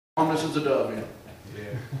harmless as a dove in. Yeah.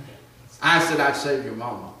 I said I'd save your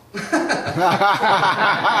mama. I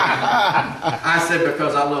said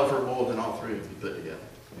because I love her more than all three of you put together.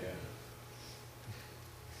 Yeah.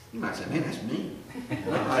 You might say, man, that's mean.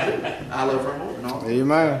 No, I do. I love her more than all three.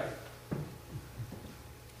 Amen.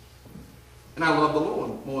 And I love the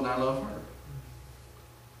Lord more than I love her.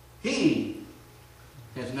 He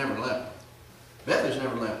has never left me. Beth has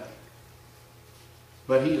never left me.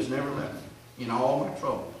 But he has never left me in all my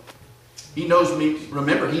troubles. He knows me,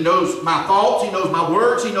 remember, he knows my thoughts, he knows my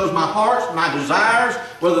words, he knows my heart, my desires,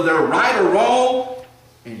 whether they're right or wrong,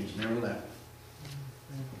 and he's never left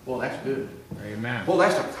me. Well, that's good. Amen. Well,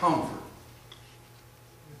 that's a comfort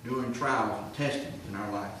during trials and testing in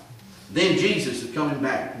our life. Then Jesus is coming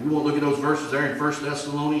back. We won't look at those verses there in 1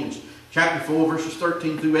 Thessalonians chapter 4, verses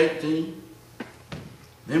 13 through 18.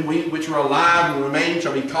 Then we which are alive and remain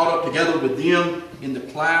shall be caught up together with them in the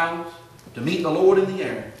clouds to meet the Lord in the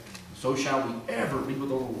air. So shall we ever be with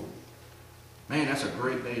the Lord. Man, that's a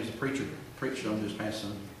great day as a preacher preached on this past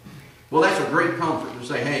Sunday. Well, that's a great comfort to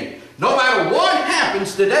say, hey, no matter what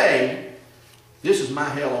happens today, this is my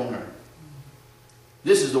hell on earth.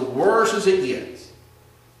 This is the worst as it gets.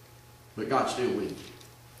 But God's still with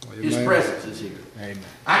me. His presence is here. Amen.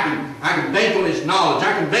 I can bank on His knowledge.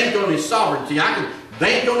 I can bank on His sovereignty. I can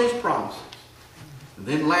bank on His promises. And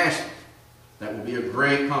then lastly, that will be a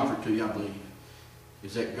great comfort to you, I believe,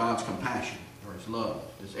 is that God's compassion, or His love,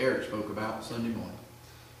 as Eric spoke about Sunday morning.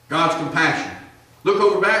 God's compassion. Look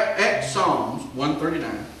over back at Psalms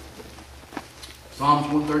 139. Psalms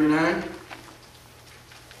 139.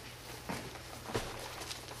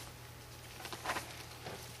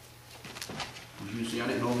 As you see, I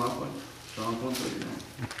didn't know my place. Psalms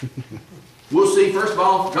 139. We'll see, first of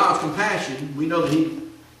all, God's compassion. We know that He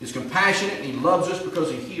is compassionate and He loves us because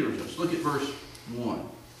He hears us. Look at verse 1.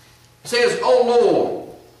 It says, O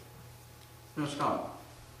Lord. Now stop.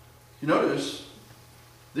 You notice,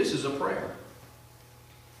 this is a prayer.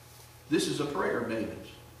 This is a prayer of David's.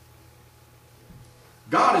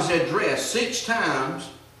 God is addressed 6 times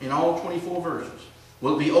in all 24 verses.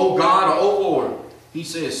 Will it be, O God or O Lord? He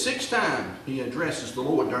says 6 times He addresses the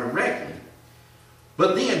Lord directly.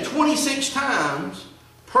 But then 26 times,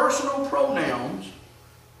 personal pronouns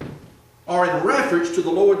are in reference to the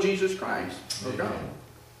Lord Jesus Christ, or God.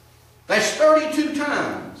 That's 32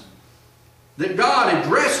 times that God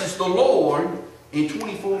addresses the Lord in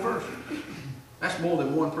 24 verses. That's more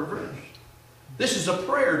than one per verse. This is a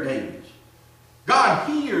prayer, David. God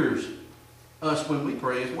hears us when we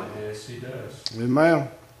pray as well. Yes, He does. Amen.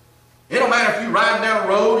 It don't matter if you're riding down a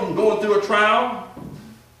road and going through a trial.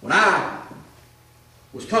 When I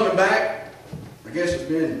was coming back, I guess it's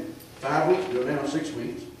been 5 weeks ago now, 6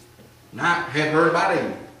 weeks, and I had heard about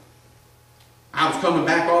Amy. I was coming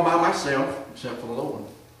back all by myself, except for the Lord.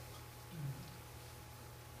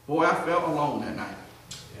 Boy, I felt alone that night.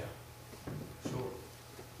 Yeah. Sure.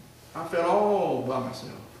 I felt all by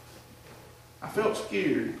myself. I felt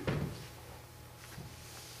scared.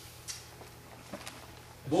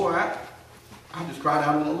 Boy, I just cried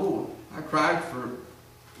out to the Lord. I cried for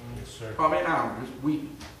Yes, sir. probably an hour, just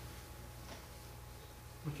weeping.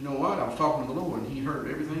 But you know what? I was talking to the Lord, and He heard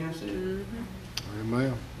everything I said.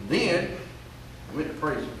 Amen. And then I went to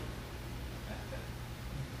praise Him.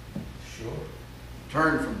 Sure.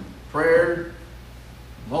 Turned from prayer,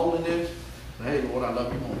 loneliness, to, hey, Lord, I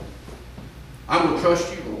love you more. I'm going to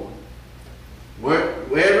trust you, Lord.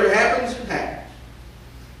 Wherever it happens, it happens.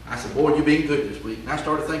 I said, boy, you've been good this week. And I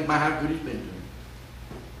started thinking about how good He's been to me.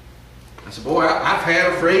 I said, boy, I've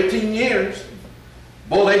had her for 18 years.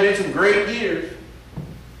 Boy, they've been some great years.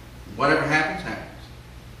 Whatever happens, happens.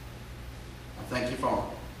 I thank you for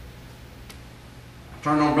it. I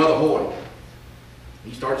turned on Brother Hoy.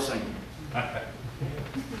 He started singing.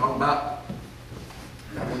 Talking about,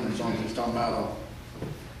 that one of the songs he's talking about,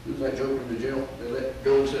 who's that joker in the jail? They let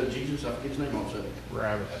go instead of Jesus. I forget his name all of a sudden.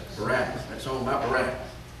 Barabbas. Barabbas. That song about Barabbas.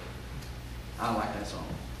 I like that song.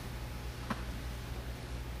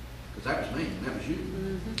 Because that was me, and that was you.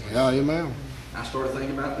 Yeah, amen. I started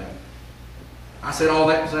thinking about that. I said all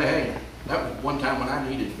that to say, hey, that was one time when I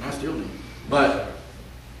needed it, and I still need it. But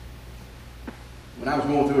when I was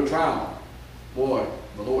going through a trial, boy,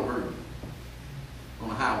 the Lord heard me on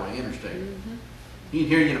the highway, interstate. He can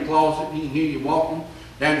hear you in a closet. He can hear you walking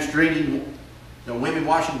down the street. He can, women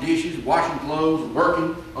washing dishes, washing clothes,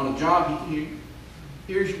 working on a job. He can hear you.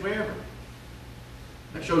 He hears you wherever.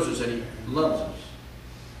 That shows us that He loves us.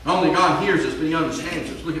 Not only God hears us, but He understands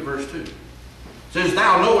us. Look at verse 2. It says,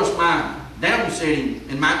 Thou knowest my downsetting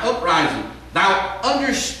and my uprising. Thou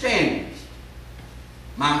understandest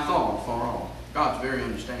my thought far off. God's very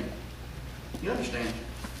understanding. He understands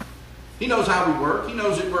you. He knows how we work. He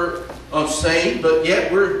knows that we're saved, but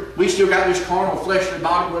yet we still got this carnal, fleshly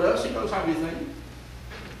body with us. He knows how we think.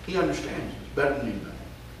 He understands us better than anybody.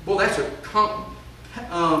 Well, that's a comfort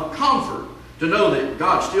to know that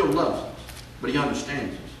God still loves us, but He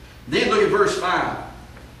understands us. Then look at verse 5.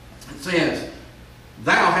 It says,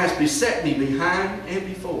 Thou hast beset me behind and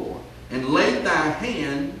before, and laid Thy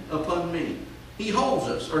hand upon me. He holds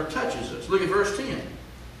us or touches us. Look at verse 10.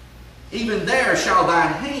 Even there shall Thy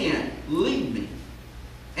hand lead me,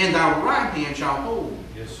 and Thy right hand shall hold me.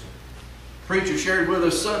 Yes, sir. Preacher shared with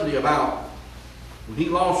us Sunday about when he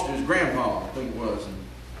lost his grandpa, I think it was, and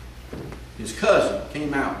his cousin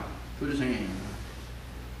came out, put his hand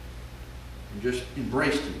and just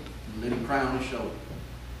embraced him and let him cry on his shoulder.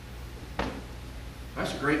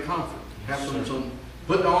 That's a great comfort. Have someone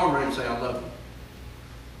put the arm around and say, I love you.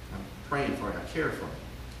 I'm praying for you. I care for you.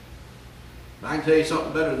 But I can tell you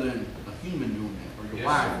something better than a human doing that, or your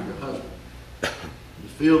wife or your husband.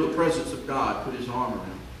 Just feel the presence of God, put His arm around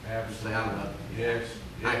you. Absolutely. Say, I love you. Yes.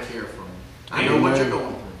 I care for you. I know what you're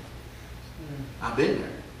going through. I've been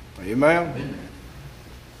there. Amen. I've been there.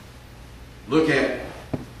 Look at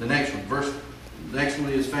the next one. The next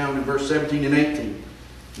one is found in verse 17 and 18.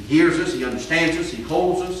 He hears us, He understands us, He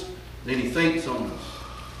holds us, then He thinks on us.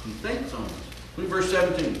 He thinks on us. Look at verse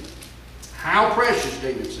 17. How precious,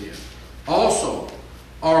 David said, also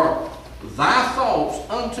are Thy thoughts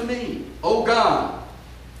unto me, O God.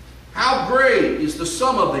 How great is the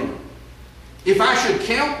sum of them. If I should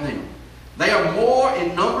count them, they are more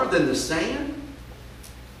in number than the sand.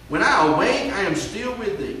 When I awake, I am still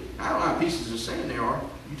with Thee. I don't know how pieces of sand there are.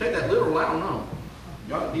 You take that literal, I don't know.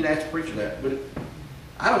 Y'all need to ask the preacher that, but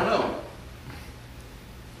I don't know.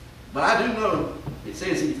 But I do know it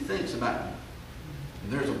says He thinks about me.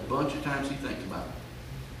 And there's a bunch of times He thinks about me.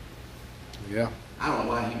 Yeah. I don't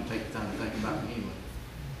know why He would take the time to think about me anyway.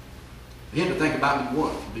 For Him to think about me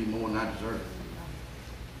once would be more than I deserve.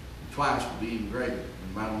 Twice would be even greater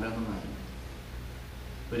than right on down the line.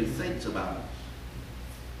 But He thinks about us.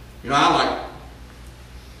 You know, I like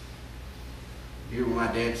to hear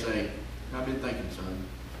my dad say, I've been thinking, son.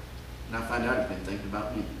 And I find out He's been thinking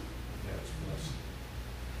about me. Yeah, it's blessed.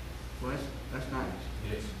 Well, that's nice.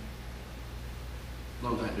 Yes. As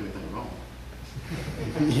long as I didn't do anything wrong.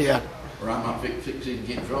 Yeah. Or I'm not fixing to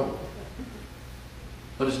get in trouble.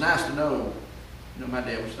 But it's nice to know, my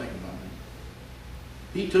dad was thinking about me.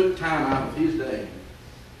 He took time out of his day.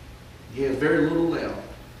 He has very little left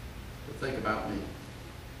to think about me.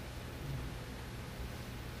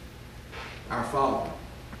 Our Father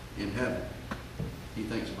in heaven, He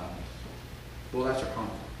thinks about us. Well, that's a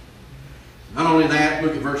comfort. Not only that,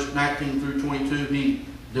 look at verse 19 through 22. He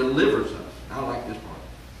delivers us. I like this part.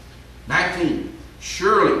 19.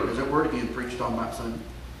 Surely, there's that word again preached on about Sunday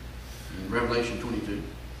in Revelation 22.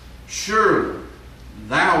 Surely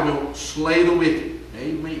Thou wilt slay the wicked.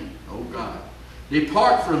 Amen. Oh God.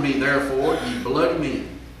 Depart from me, therefore, ye bloody men.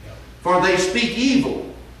 For they speak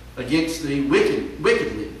evil against Thee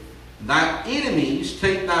wickedly. Thy enemies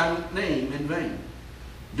take Thy name in vain.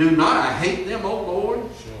 Do not I hate them, O Lord?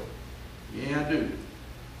 Sure. Yeah, I do.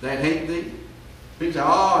 That hate Thee. People say,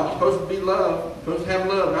 oh, you're supposed to be loved. You're supposed to have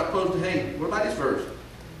love, not supposed to hate. What about this verse?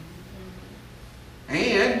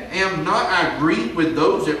 And am not I grieved with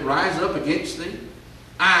those that rise up against Thee?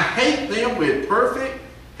 I hate them with perfect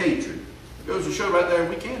hatred. It goes to show right there,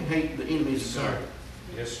 we can hate the enemies of God.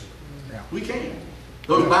 Yes, sir. Yeah. We can.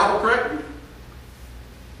 Those Bible correctors,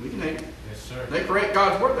 we can hate them. Yes, sir. They correct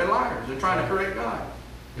God's word. They're liars. They're trying to correct God.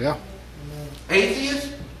 Yeah.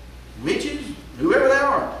 Atheists, witches, whoever they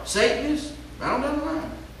are, Satanists, right on down the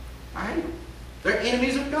line. I hate them. They're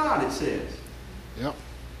enemies of God, it says. Yep.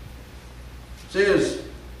 It says,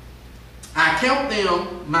 I count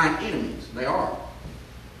them mine enemies. They are.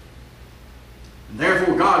 And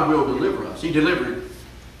therefore God will deliver us. He delivered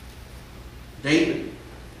David.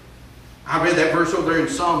 I read that verse over there in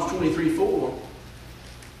Psalms 23:4.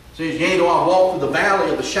 It says, yea, though I walk through the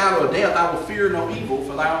valley of the shadow of death, I will fear no evil,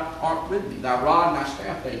 for Thou art with me. Thy rod and Thy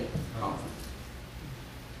staff, they comfort.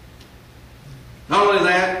 Not only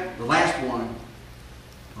that, the last one,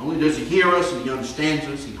 not only does He hear us and He understands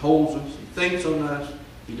us, He holds us, He thinks on us,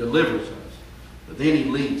 He delivers us, but then He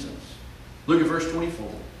leads us. Look at verse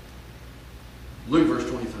 24. Look at verse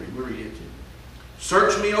 23. We'll read it to you.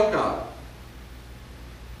 Search me, O God,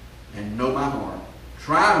 and know my heart.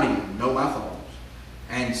 Try me and know my thoughts,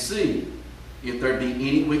 and see if there be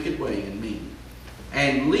any wicked way in me,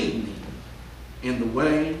 and lead me in the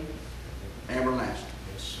way everlasting.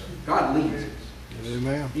 Yes, sir. God leads us.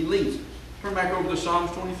 Amen. He leads us. Turn back over to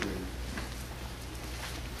Psalms 23.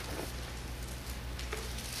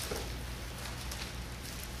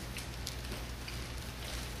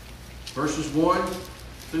 verses 1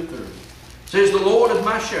 through 30. It says, the Lord is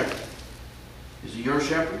my shepherd. Is he your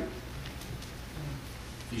shepherd?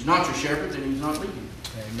 If he's not your shepherd, then he's not leading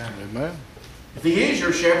you. Amen. Amen. If he is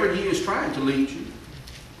your shepherd, he is trying to lead you.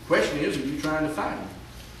 The question is, are you trying to fight him?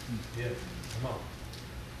 Yeah, come on.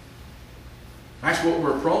 That's what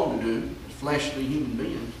we're prone to do, as fleshly human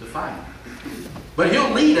beings, to fight him. But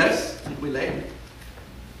he'll lead us if we let him. It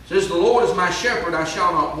says, the Lord is my shepherd, I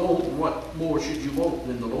shall not want. What more should you want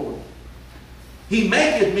than the Lord? He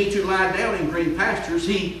maketh me to lie down in green pastures.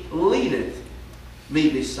 He leadeth me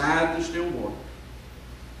beside the still water.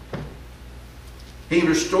 He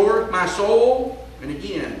restoreth my soul, and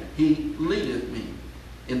again, he leadeth me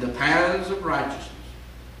in the paths of righteousness.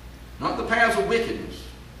 Not the paths of wickedness.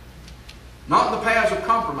 Not the paths of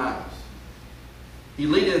compromise. He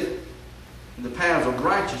leadeth in the paths of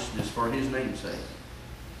righteousness for his name's sake.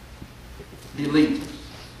 He leads us.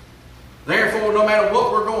 Therefore, no matter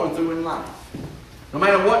what we're going through in life, no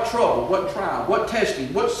matter what trouble, what trial, what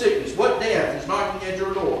testing, what sickness, what death is knocking at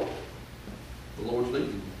your door, the Lord's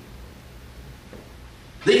leading you.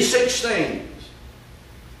 These 6 things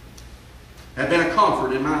have been a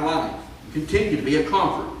comfort in my life and continue to be a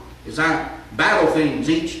comfort as I battle things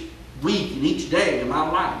each week and each day in my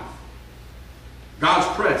life.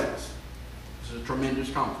 God's presence is a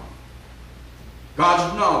tremendous comfort.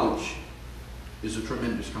 God's knowledge is a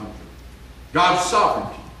tremendous comfort. God's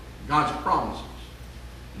sovereignty, God's promises,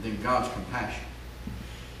 and then God's compassion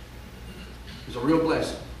is a real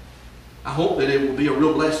blessing. I hope that it will be a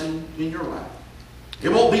real blessing in your life. It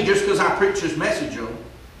won't be just because I preach this message, Joe.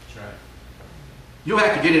 That's right. You'll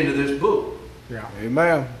have to get into this book. Yeah.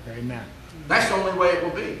 Amen. Amen. That's the only way it will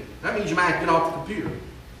be. That means you might have to get off the computer.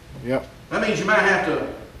 Yep. That means you might have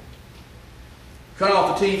to cut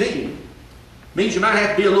off the TV. It means you might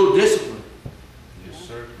have to be a little disciplined. Yes,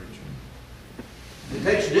 sir, preacher. It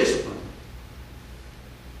takes discipline.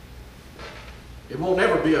 It won't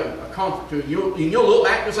ever be a comfort to you. You'll look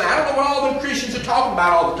back and say, I don't know what all them Christians are talking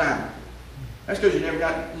about all the time. That's because you never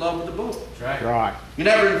got in love with the book. That's right. Right. You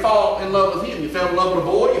never fall in love with him. You fell in love with a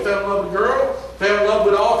boy, you fell in love with a girl, fell in love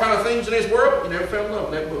with all kind of things in this world. You never fell in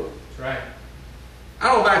love with that book. That's right. I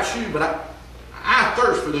don't know about you, but I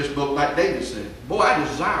thirst for this book like David said. Boy, I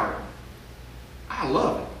desire it. I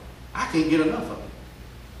love it. I can't get enough of it.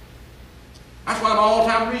 That's why I'm all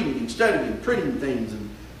the time reading and studying and printing things and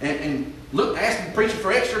asking the preacher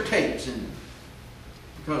for extra tapes, and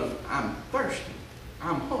because I'm thirsty.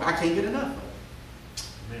 I'm hungry. I can't get enough of it.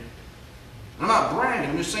 Amen. I'm not bragging.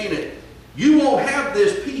 I'm just saying that you won't have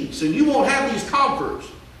this peace and you won't have these comforts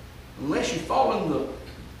unless you fall in the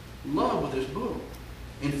love with this book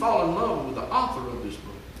and fall in love with the author of this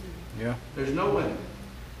book. Yeah. There's no way.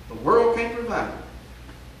 The world can't provide it.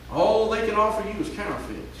 All they can offer you is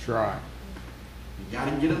counterfeits. That's right. You got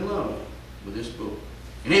to get in love with this book.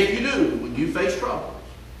 And if you do, when you face troubles,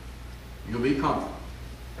 you'll be comforted.